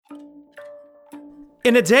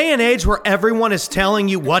In a day and age where everyone is telling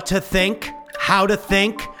you what to think, how to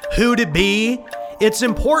think, who to be, it's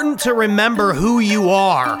important to remember who you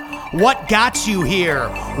are, what got you here,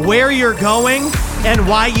 where you're going, and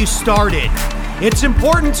why you started. It's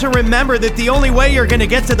important to remember that the only way you're going to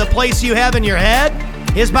get to the place you have in your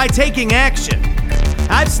head is by taking action.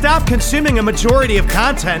 I've stopped consuming a majority of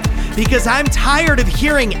content because I'm tired of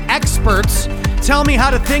hearing experts tell me how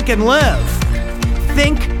to think and live.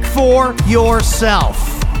 Think for yourself.